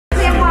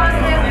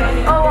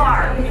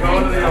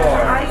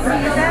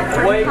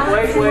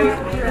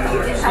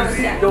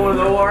going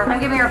to the OR? I'm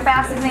giving her a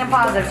fast exam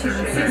positive. She's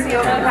in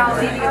CCO, Cal,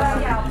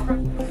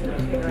 CDO.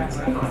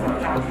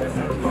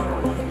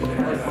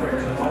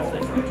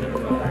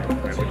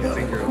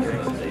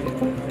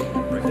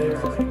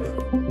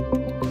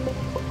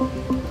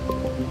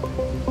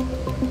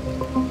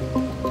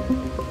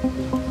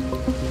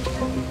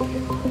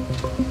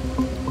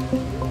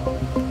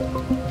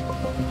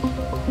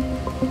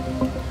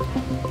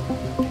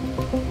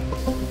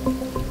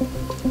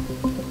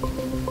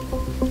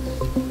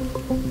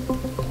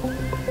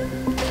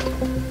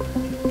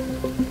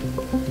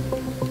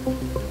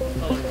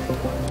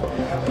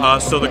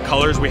 So the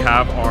colors we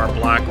have are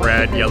black,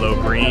 red, yellow,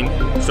 green.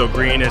 So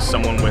green is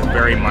someone with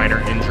very minor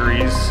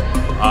injuries.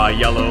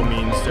 Yellow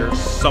means they're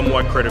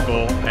somewhat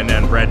critical, and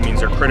then red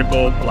means they're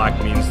critical.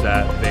 Black means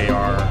that they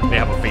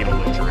have a fatal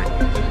injury.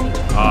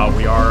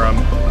 We are a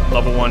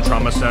level 1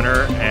 trauma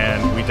center,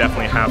 and we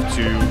definitely have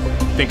to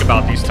think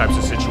about these types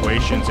of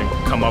situations and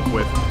come up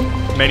with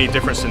many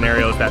different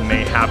scenarios that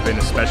may happen,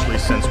 especially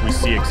since we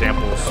see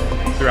examples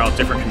throughout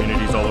different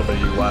communities all over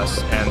the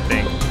US and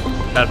think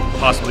that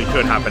possibly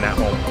could happen at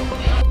home.